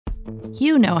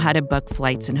You know how to book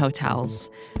flights and hotels.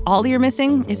 All you're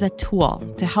missing is a tool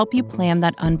to help you plan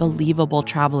that unbelievable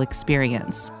travel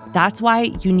experience. That's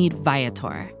why you need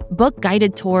Viator. Book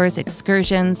guided tours,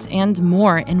 excursions, and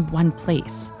more in one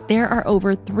place. There are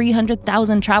over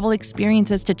 300,000 travel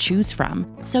experiences to choose from,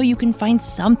 so you can find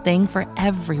something for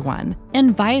everyone.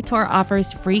 And Viator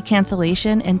offers free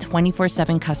cancellation and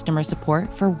 24/7 customer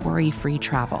support for worry-free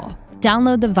travel.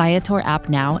 Download the Viator app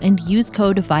now and use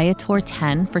code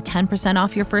Viator10 for 10%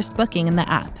 off your first booking in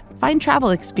the app. Find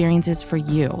travel experiences for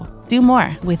you. Do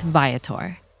more with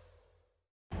Viator.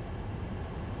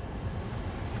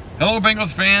 Hello,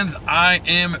 Bengals fans. I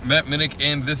am Matt Minnick,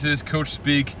 and this is Coach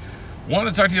Speak. Wanted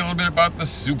to talk to you a little bit about the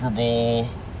Super Bowl.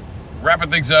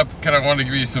 Wrapping things up, kind of wanted to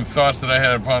give you some thoughts that I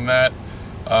had upon that.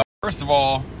 First of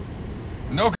all,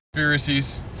 no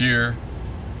conspiracies here.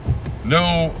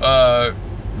 No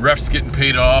refs getting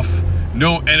paid off.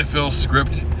 No NFL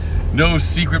script. No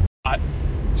secret plot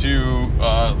to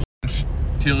launch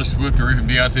Taylor Swift or even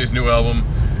Beyonce's new album.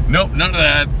 Nope, none of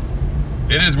that.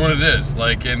 It is what it is.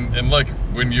 Like, and look,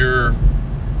 when you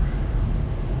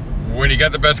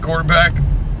got the best quarterback,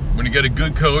 when you got a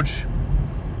good coach,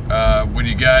 when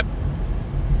you got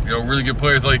really good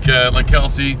players like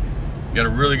Kelsey, you got a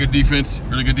really good defense,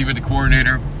 really good defensive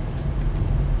coordinator,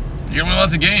 you can win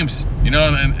lots of games,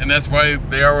 and that's why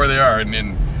they are where they are.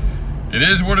 And it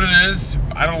is what it is.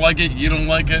 I don't like it, you don't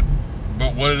like it,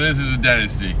 but what it is a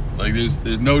dynasty. Like,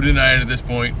 there's no denying it at this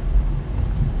point.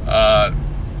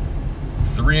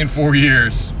 3 and 4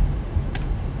 years.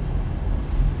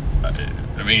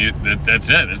 I mean, that's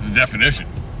it. That's the definition.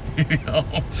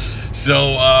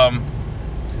 So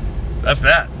that's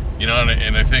that.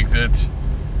 And I think that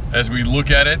as we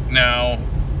look at it now,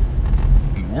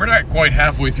 we're not quite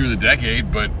halfway through the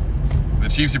decade, but the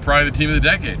Chiefs are probably the team of the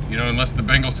decade. Unless the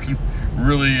Bengals can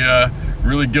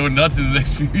really go nuts in the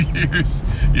next few years,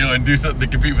 and do something to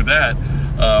compete with that.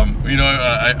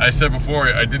 I said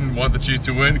before, I didn't want the Chiefs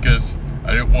to win because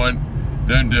I didn't want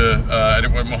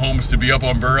Mahomes to be up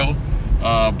on Burrow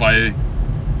by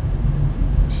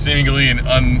seemingly an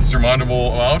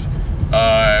unsurmountable amount,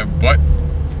 but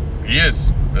he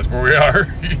is. That's where we are,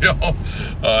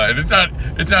 and it's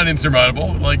not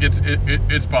insurmountable. Like,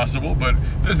 it's possible, but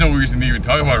there's no reason to even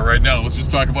talk about it right now. Let's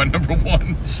just talk about number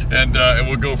one, and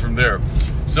we'll go from there.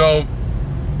 So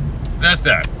that's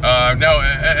that. Now,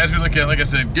 as we look at, like I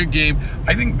said, good game.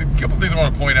 I think a couple things I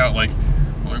want to point out, like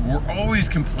we're always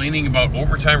complaining about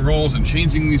overtime rules and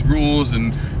changing these rules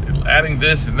and adding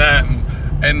this and that,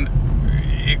 and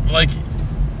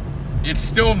it's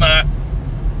still not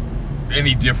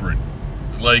any different.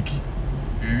 Like,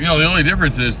 the only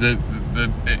difference is that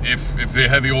if they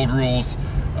had the old rules,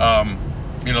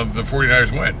 the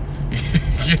 49ers win.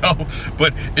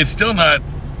 But it's still not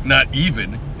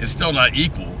even. It's still not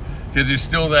equal, because there's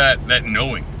still that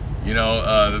knowing,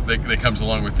 that comes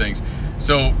along with things.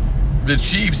 So the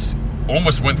Chiefs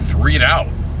almost went 3 and out.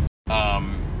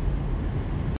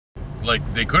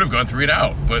 They could have gone 3 and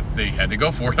out, but they had to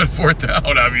go for it on 4th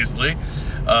down, obviously.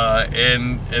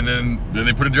 And then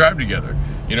they put a drive together.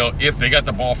 If they got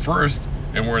the ball first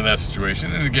and we're in that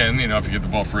situation, and again, if you get the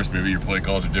ball first, maybe your play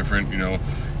calls are different. Your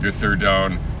 3rd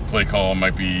down play call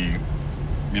might be,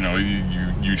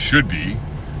 you should be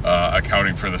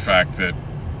accounting for the fact that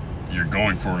you're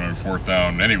going for it on 4th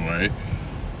down anyway.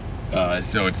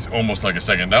 So it's almost like a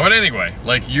 2nd down. But anyway,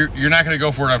 you're not going to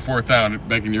go for it on 4th down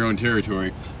back in your own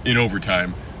territory in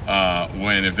overtime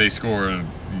when if they score,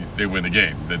 they win the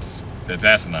game. That's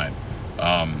asinine.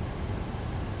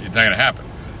 It's not going to happen,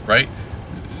 right?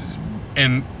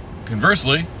 And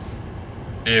conversely,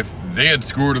 if they had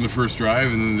scored on the first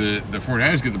drive and the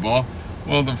 49ers get the ball,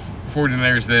 well, the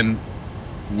 49ers then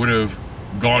would have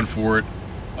gone for it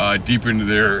deep into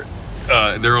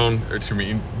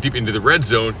deep into the red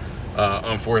zone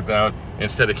on 4th down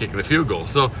instead of kicking the field goal.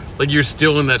 So, you're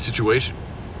still in that situation.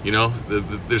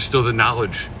 There's still the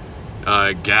knowledge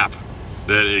gap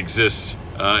that exists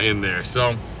in there.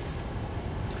 So,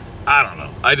 I don't know.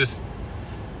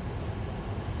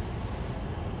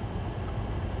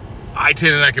 I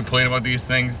tend to not complain about these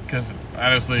things because,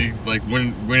 honestly,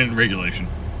 win in regulation.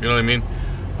 You know what I mean?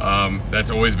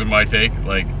 That's always been my take.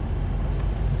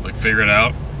 Figure it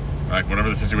out. Whatever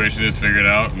the situation is, figure it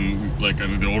out. And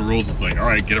under the old rules, it's all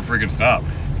right, get a freaking stop.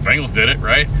 Bengals did it,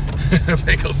 right?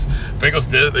 Bengals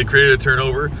did it. They created a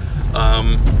turnover.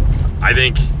 I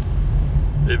think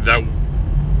that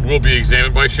will be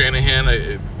examined by Shanahan.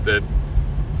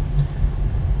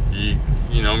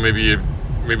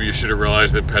 Maybe you should have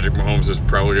realized that Patrick Mahomes is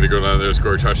probably going to go down there and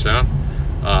score a touchdown.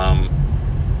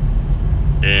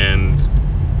 And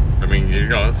I mean,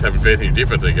 it's having faith in your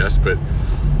defense, I guess. But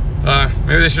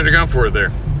Maybe they should have gone for it there.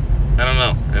 I don't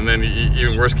know. And then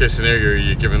even worst case scenario,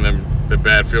 you're giving them the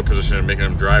bad field position and making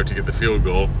them drive to get the field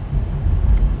goal.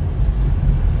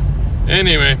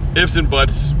 Anyway, ifs and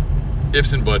buts,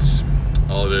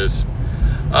 all it is.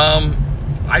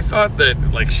 I thought that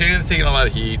Shanahan's taking a lot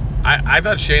of heat. I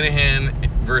thought Shanahan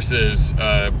versus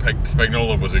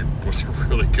Spagnuolo was a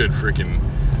really good freaking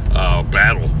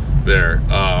battle there.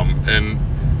 And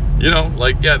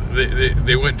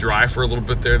they went dry for a little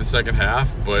bit there in the second half,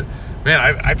 but man,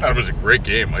 I thought it was a great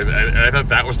game. I thought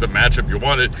that was the matchup you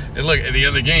wanted. And look, at the end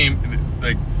of the game,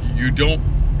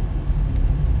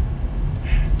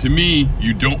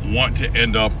 you don't want to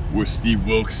end up with Steve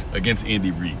Wilks against Andy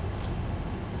Reid.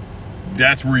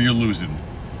 That's where you're losing.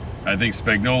 I think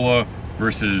Spagnuolo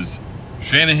versus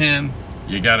Shanahan,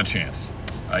 you got a chance.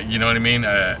 You know what I mean?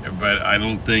 But I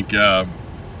don't think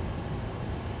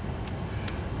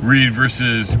Reid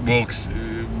versus Wilks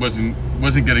wasn't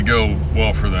going to go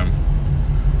well for them.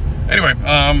 Anyway,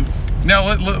 now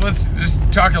let's just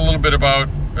talk a little bit about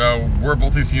where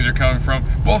both these teams are coming from.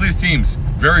 Both these teams,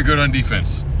 very good on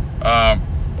defense.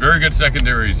 Very good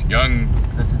secondaries, young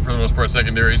for the most part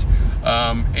secondaries,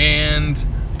 and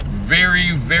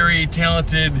very, very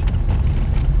talented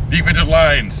defensive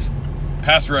lines,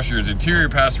 pass rushers, interior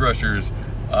pass rushers,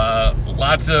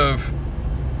 lots of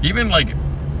even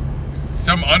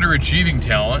some underachieving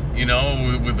talent,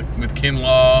 with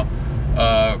Kinlaw,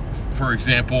 for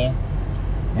example,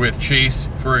 with Chase,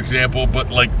 for example, but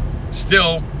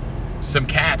still some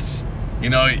cats,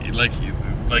 you got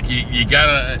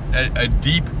a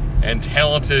deep and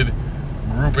talented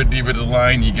group at defensive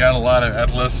line. You got a lot of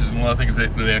athleticism, a lot of things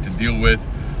that they have to deal with.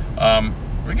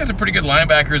 We got some pretty good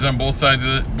linebackers on both sides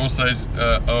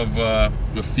of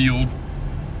the field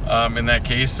in that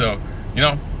case. So,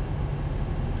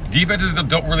 defenses that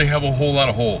don't really have a whole lot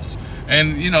of holes.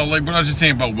 And, what I was just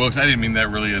saying about Wilks, I didn't mean that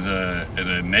really as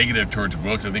a negative towards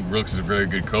Wilks. I think Wilks is a very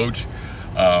good coach.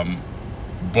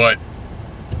 But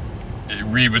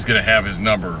Reid was going to have his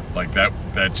number. That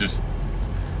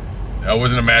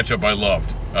wasn't a matchup I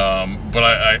loved. But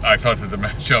I thought that the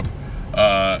matchup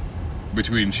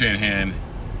between Shanahan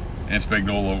and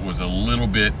Spagnuolo was a little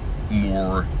bit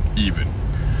more even.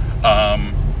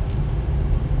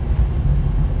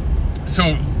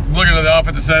 So looking at the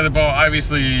offensive side of the ball,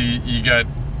 obviously you got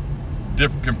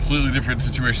completely different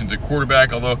situations at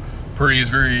quarterback. Although Purdy is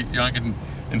very young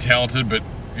and talented, but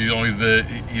he's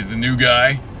the new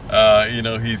guy.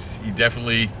 He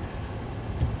definitely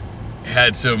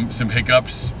had some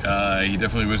hiccups. He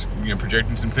definitely was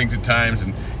projecting some things at times,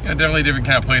 and definitely a different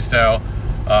kind of play style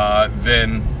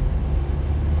than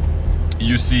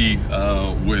you see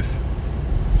with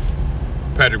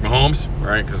Patrick Mahomes,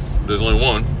 right? Because there's only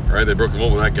one, right? They broke the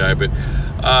mold with that guy. But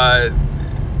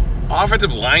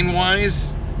offensive line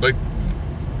wise,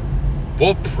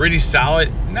 both pretty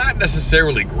solid. Not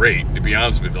necessarily great, to be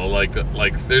honest with you.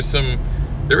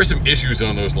 There were some issues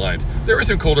on those lines. There were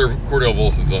some Cordell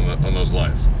Volsons on those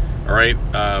lines. All right,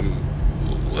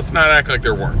 let's not act like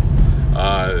there weren't.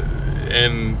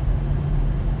 And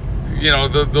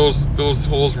those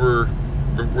holes were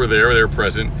there. They were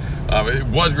present. It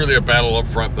was really a battle up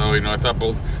front, though. I thought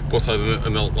both sides of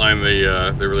the line they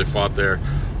really fought there.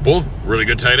 Both really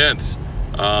good tight ends.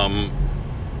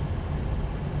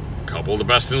 Couple of the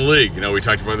best in the league. We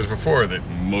talked about this before, that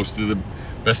most of the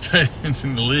best tight ends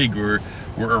in the league were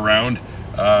around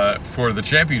for the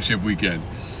championship weekend.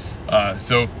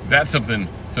 So that's something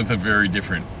very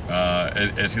different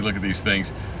as you look at these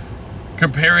things.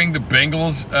 Comparing the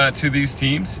Bengals to these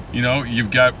teams,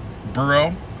 you've got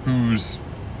Burrow, who's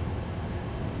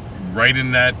right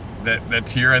in that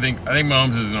tier. I think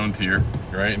Mahomes is his own tier,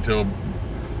 right? Until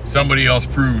somebody else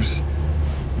proves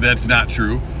that's not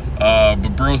true.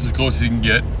 But Burrow's as close as you can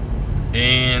get.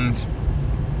 And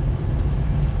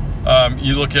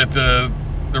you look at the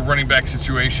running back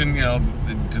situation.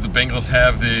 Do the Bengals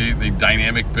have the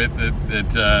dynamic bit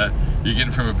that you're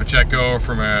getting from a Pacheco or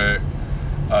from a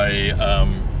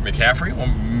McCaffrey? Well,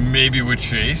 maybe with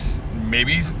Chase,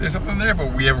 maybe there's something there,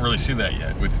 but we haven't really seen that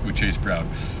yet with Chase Brown.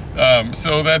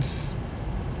 So that's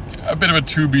a bit of a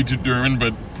to be determined,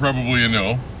 but probably a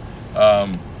no.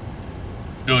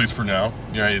 At least for now.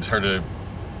 It's hard to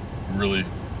really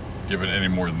give it any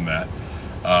more than that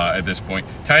at this point.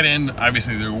 Tight end,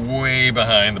 obviously, they're way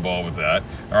behind the ball with that.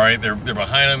 All right, they're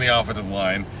behind on the offensive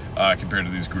line compared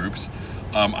to these groups.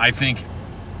 I think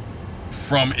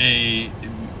from a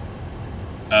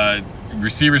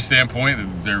receiver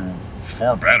standpoint, they're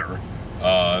far better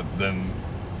than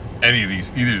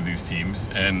either of these teams,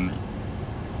 and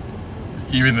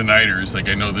even the Niners. I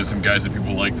know there's some guys that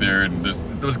people like there, and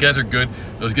those guys are good.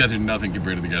 Those guys are nothing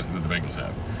compared to the guys that the Bengals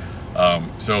have.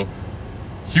 So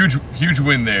huge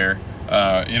win there.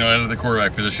 Out of the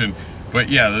quarterback position. But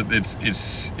yeah, it's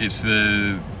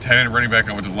the tight end, running back,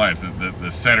 offensive line. It's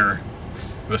the center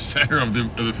of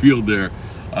the field there,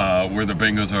 where the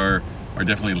Bengals are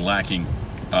definitely lacking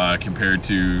compared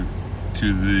to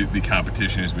the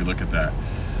competition as we look at that.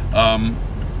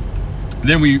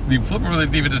 Then we flip over to the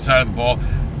defensive side of the ball,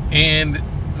 and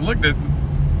look,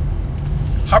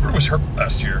 Hubbard was hurt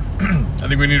last year. I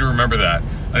think we need to remember that.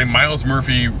 I think Myles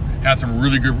Murphy had some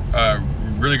really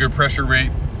good pressure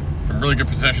rate, some really good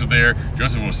potential there.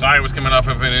 Joseph Ossai was coming off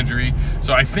of an injury.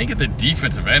 So I think at the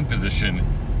defensive end position,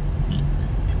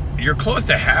 you're close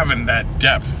to having that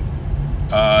depth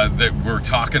that we're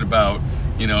talking about,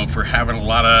 for having a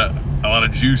lot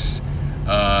of juice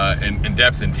and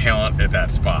depth and talent at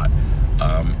that spot.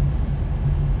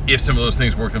 If some of those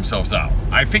things work themselves out,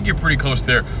 I think you're pretty close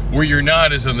there. Where you're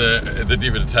not is in the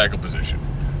defensive tackle position.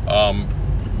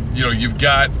 You've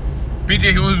got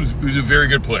B.J. Hill, who's a very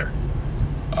good player.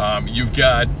 You've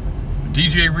got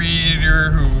DJ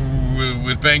Reader, who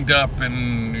was banged up,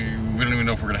 and we don't even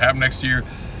know if we're going to have him next year.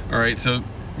 All right, so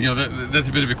that's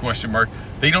a bit of a question mark.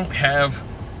 They definitely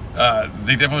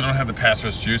don't have the pass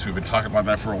rush juice. We've been talking about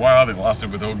that for a while. They lost it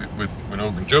when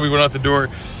Ogunjobi went out the door.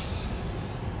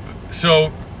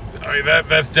 So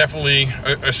that's definitely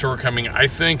a shortcoming. I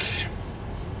think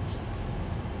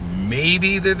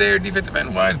maybe they're there defensive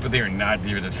end wise, but they are not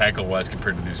defensive tackle wise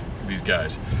compared to these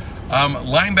guys.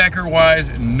 Linebacker wise,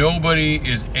 nobody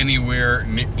is anywhere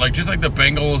just like the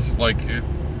Bengals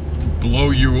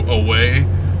blow you away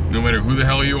no matter who the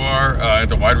hell you are at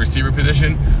the wide receiver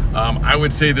position. I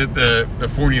would say that the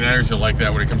 49ers are like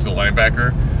that when it comes to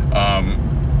linebacker.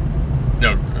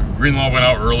 Greenlaw went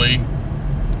out early.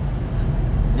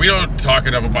 We don't talk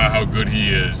enough about how good he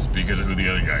is because of who the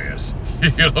other guy is.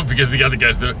 Because the other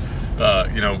guy's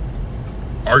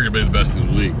arguably the best in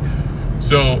the league.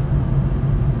 So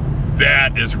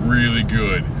that is really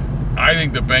good. I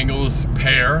think the Bengals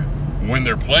pair, when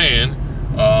they're playing,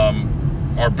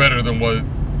 are better than what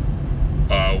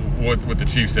the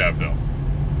Chiefs have, though.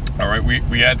 All right,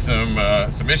 we had some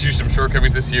issues, some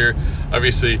shortcomings this year.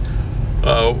 Obviously,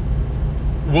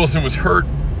 Wilson was hurt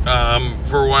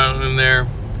for a while in there.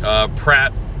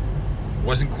 Pratt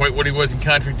wasn't quite what he was in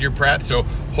contract year Pratt, so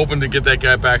hoping to get that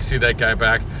guy back, see that guy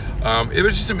back. It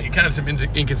was just some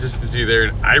inconsistency there,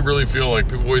 and I really feel like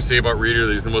people always say about Reader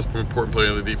that he's the most important player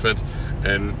on the defense,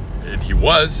 and he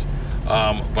was.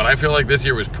 But I feel like this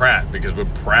year was Pratt, because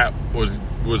when Pratt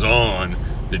was on,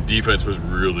 the defense was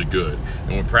really good,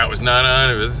 and when Pratt was not on,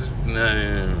 it was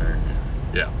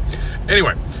yeah.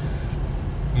 Anyway,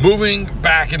 moving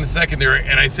back in the secondary,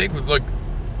 and I think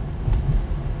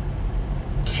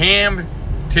Cam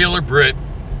Taylor-Britt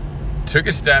took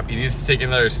a step. He needs to take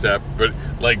another step, but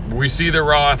we see the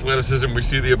raw athleticism, we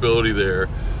see the ability there.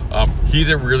 He's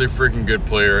a really freaking good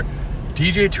player.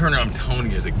 DJ Turner, I'm telling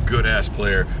you, is a good ass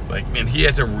player. He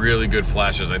has some really good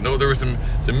flashes. I know there were some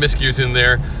miscues in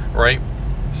there, right?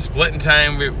 Splitting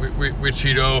time with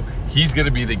Cheeto. He's going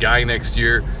to be the guy next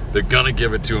year. They're going to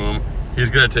give it to him. He's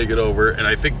going to take it over, and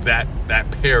I think that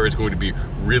pair is going to be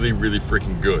really, really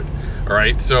freaking good. All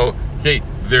right, so hey,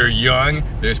 they're young.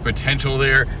 There's potential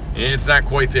there, and it's not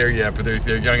quite there yet, but they're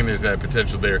young, and there's that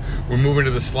potential there. We're moving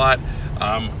to the slot.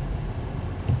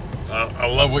 I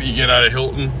love what you get out of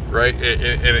Hilton, right?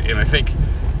 And I think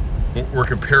we're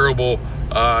comparable,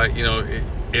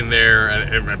 in there,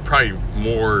 and probably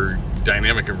more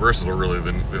dynamic and versatile, really,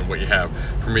 than what you have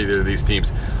from either of these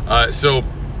teams. So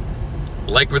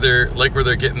like where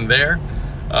they're getting there.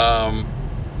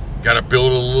 Got to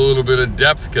build a little bit of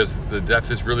depth, because the depth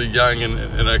is really young and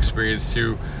inexperienced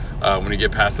too when you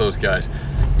get past those guys.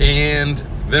 And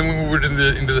then we move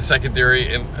into the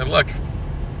secondary, and look,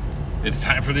 it's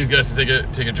time for these guys to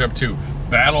take a jump too.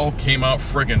 Battle came out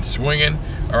friggin' swinging,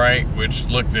 all right. Which,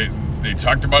 look, they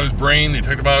talked about his brain, they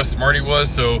talked about how smart he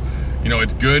was, so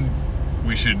it's good.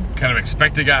 We should kind of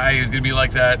expect a guy who's gonna be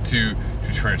like that to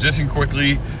transition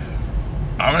quickly.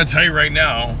 I'm gonna tell you right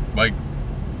now,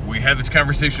 we had this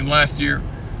conversation last year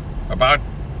about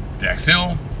Dax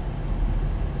Hill,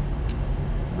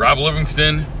 Rob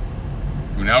Livingston,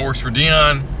 who now works for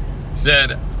Dion,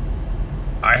 said,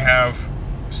 I have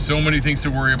so many things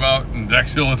to worry about, and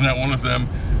Dax Hill is not one of them.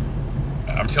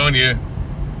 I'm telling you,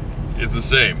 it's the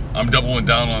same. I'm doubling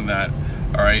down on that.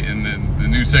 All right, and then the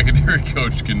new secondary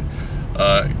coach can,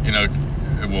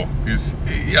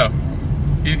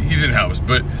 he's in house,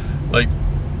 but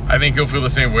I think he'll feel the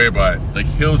same way about it.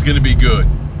 Hill's going to be good.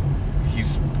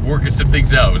 He's working some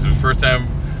things out. It was his first time,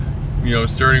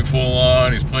 starting full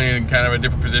on. He's playing in kind of a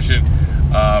different position.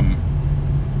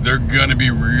 They're going to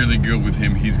be really good with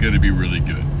him. He's going to be really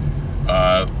good.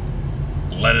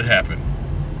 Let it happen.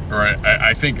 All right.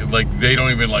 I think they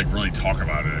don't even really talk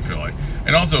about it, I feel like.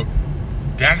 And also,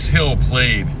 Dax Hill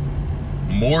played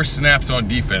more snaps on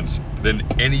defense than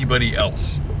anybody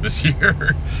else this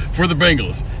year for the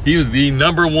Bengals. He was the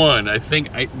number one. I think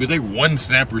it was one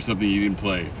snap or something he didn't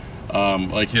play.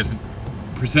 His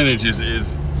percentage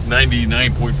is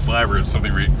 99.5 or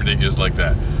something ridiculous like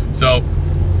that. So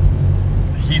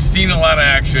he's seen a lot of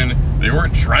action. They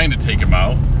weren't trying to take him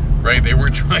out, right? They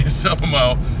weren't trying to sub him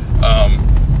out.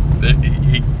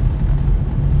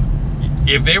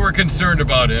 If they were concerned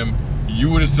about him, you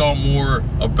would have saw more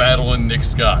of Battle and Nick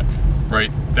Scott,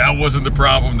 right? That wasn't the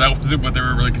problem. That wasn't what they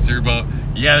were really concerned about.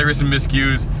 Yeah, there were some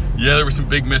miscues. Yeah, there were some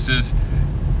big misses.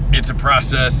 It's a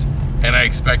process, and I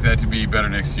expect that to be better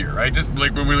next year. I just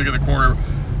when we look at the corner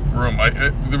room,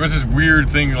 there was this weird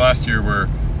thing last year where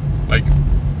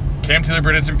Cam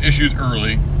Taylor had some issues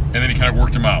early, and then he kind of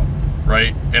worked them out,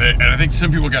 right? And I think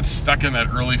some people got stuck in that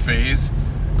early phase.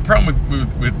 The problem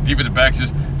with defensive backs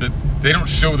is that they don't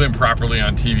show them properly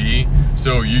on TV,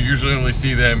 so you usually only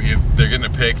see them if they're getting a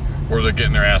pick or they're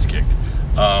getting their ass kicked.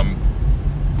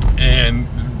 And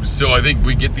so I think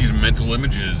we get these mental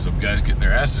images of guys getting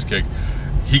their asses kicked.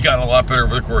 He got a lot better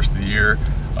over the course of the year.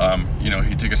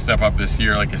 He took a step up this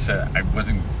year. Like I said, I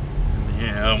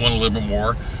want a little bit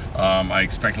more. I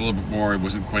expect a little bit more. It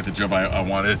wasn't quite the jump I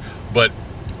wanted, but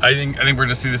I think we're going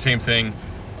to see the same thing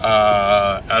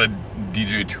out of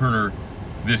DJ Turner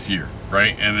this year,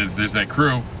 right? And there's that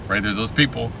crew, right? There's those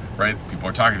people, right? People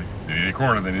are talking. They need a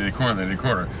corner. They need a corner. They need a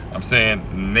corner. I'm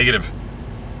saying negative.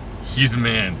 He's the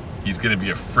man. He's going to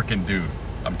be a freaking dude.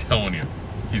 I'm telling you.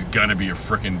 He's going to be a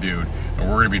freaking dude. And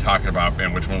we're going to be talking about,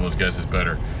 which one of those guys is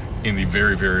better in the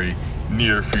very, very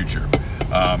near future.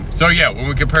 When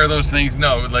we compare those things,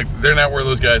 no, they're not where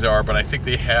those guys are, but I think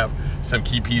they have some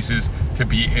key pieces to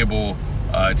be able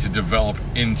to develop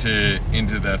into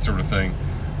that sort of thing,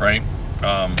 right?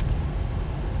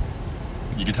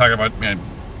 You can talk about,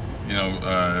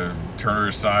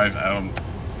 Turner's size.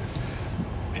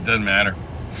 It doesn't matter.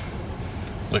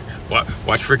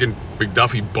 Watch freaking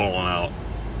McDuffie balling out,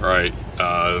 right,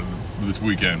 this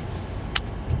weekend.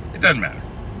 It doesn't matter.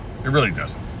 It really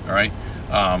doesn't, all right?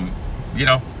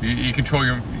 You control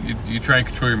you try and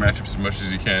control your matchups as much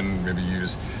as you can. Maybe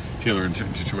use Taylor in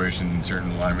certain situations,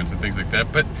 certain alignments and things like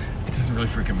that, but it doesn't really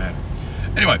freaking matter.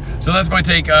 Anyway, so that's my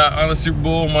take on the Super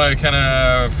Bowl, my kind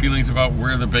of feelings about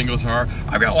where the Bengals are.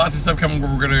 I've got lots of stuff coming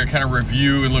where we're going to kind of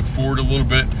review and look forward a little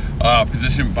bit,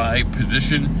 position by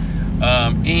position.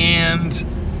 And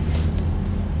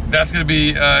that's going to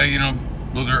be,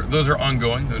 those are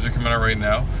ongoing. Those are coming out right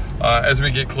now. As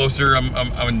we get closer,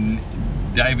 I'm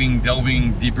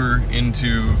delving deeper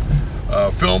into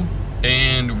film,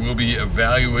 and we'll be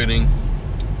evaluating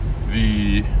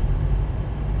the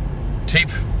tape.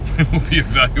 We'll be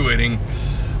evaluating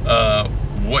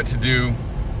what to do,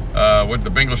 what the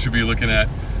Bengals should be looking at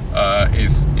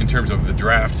is in terms of the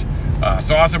draft.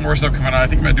 So awesome, more stuff coming out. I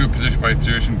think I'm going to do a position by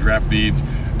position draft leads,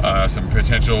 some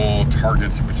potential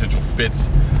targets, some potential fits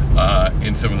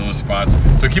in some of those spots.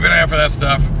 So keep an eye out for that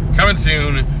stuff. Coming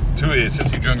soon to a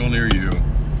Cincy Jungle near you.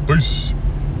 Peace.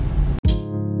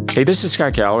 Hey, this is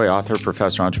Scott Galloway, author,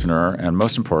 professor, entrepreneur, and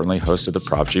most importantly, host of the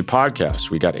Prop G podcast.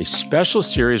 We got a special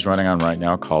series running on right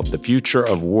now called The Future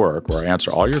of Work, where I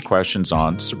answer all your questions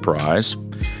on, surprise,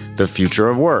 the future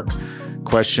of work.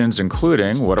 Questions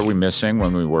including, what are we missing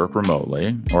when we work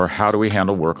remotely? Or how do we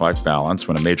handle work-life balance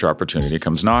when a major opportunity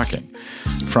comes knocking?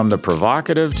 From the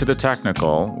provocative to the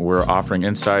technical, we're offering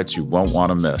insights you won't want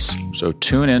to miss. So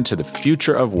tune in to The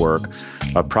Future of Work,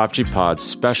 a Prop G Pod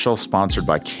special sponsored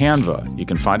by Canva. You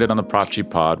can find it on the Prop G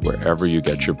Pod wherever you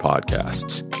get your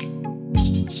podcasts.